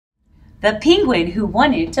The penguin who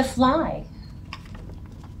wanted to fly.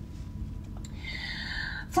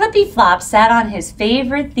 Flippy Flop sat on his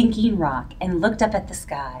favorite thinking rock and looked up at the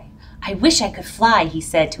sky. I wish I could fly, he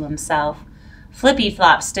said to himself. Flippy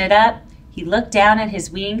Flop stood up. He looked down at his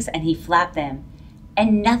wings and he flapped them.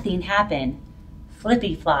 And nothing happened.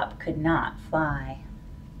 Flippy Flop could not fly.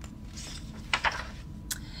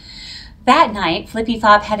 That night, Flippy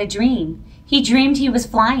Flop had a dream. He dreamed he was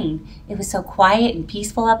flying. It was so quiet and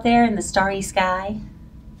peaceful up there in the starry sky.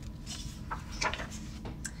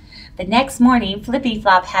 The next morning, Flippy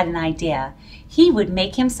Flop had an idea. He would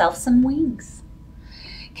make himself some wings.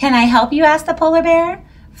 Can I help you? Asked the polar bear.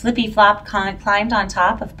 Flippy Flop climbed on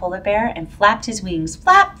top of Polar Bear and flapped his wings.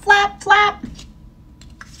 Flap, flap, flap.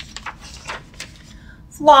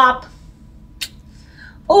 Flop.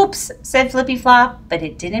 Oops, said Flippy Flop, but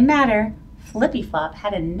it didn't matter. Flippy Flop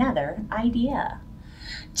had another idea.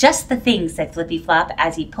 Just the thing, said Flippy Flop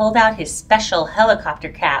as he pulled out his special helicopter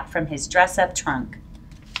cap from his dress-up trunk.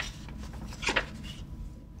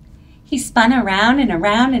 He spun around and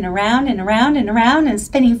around and around and around and around and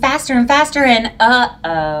spinning faster and faster and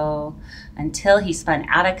uh-oh, until he spun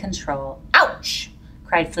out of control. Ouch!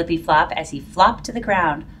 Cried Flippy Flop as he flopped to the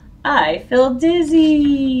ground. I feel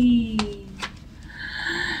dizzy.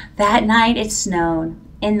 That night it snowed.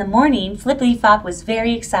 In the morning, Flippy Flop was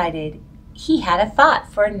very excited. He had a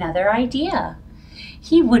thought for another idea.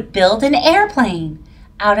 He would build an airplane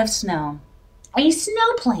out of snow. A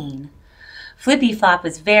snowplane. Flippy Flop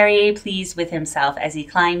was very pleased with himself as he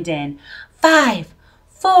climbed in. 5,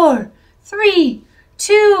 4, 3,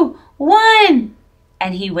 2, 1.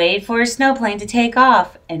 And he waited for his snowplane to take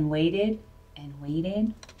off and waited and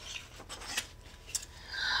waited.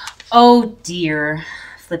 Oh dear,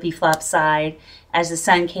 Flippy Flop sighed as the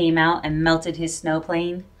sun came out and melted his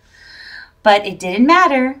snowplane. But it didn't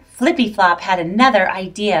matter. Flippy Flop had another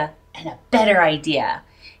idea and a better idea.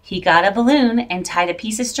 He got a balloon and tied a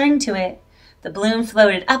piece of string to it. The balloon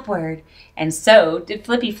floated upward, and so did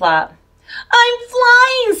Flippy Flop. I'm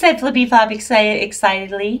flying, said Flippy Flop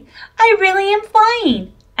excitedly. I really am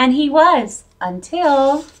flying. And he was,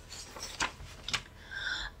 until...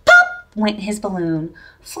 Pop went his balloon.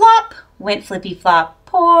 Flop went Flippy Flop.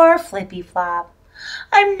 Poor Flippy Flop.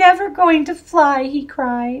 I'm never going to fly, he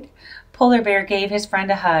cried. Polar Bear gave his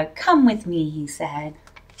friend a hug. Come with me, he said.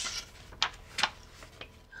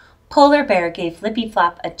 Polar Bear gave Flippy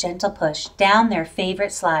Flop a gentle push down their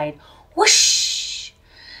favorite slide. Whoosh!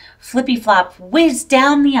 Flippy Flop whizzed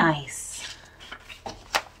down the ice.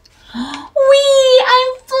 Whee!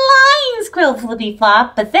 I'm flying, squealed Flippy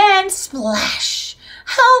Flop, but then splash!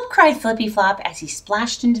 Help! Cried Flippy Flop as he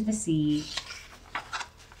splashed into the sea.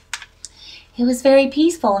 It was very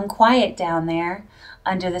peaceful and quiet down there.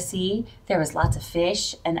 Under the sea, there was lots of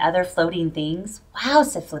fish and other floating things. Wow,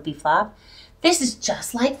 said Flippy Flop. This is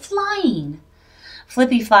just like flying.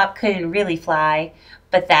 Flippy Flop couldn't really fly,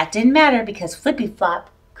 but that didn't matter because Flippy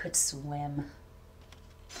Flop could swim.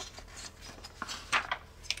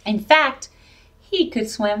 In fact, he could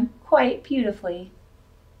swim quite beautifully.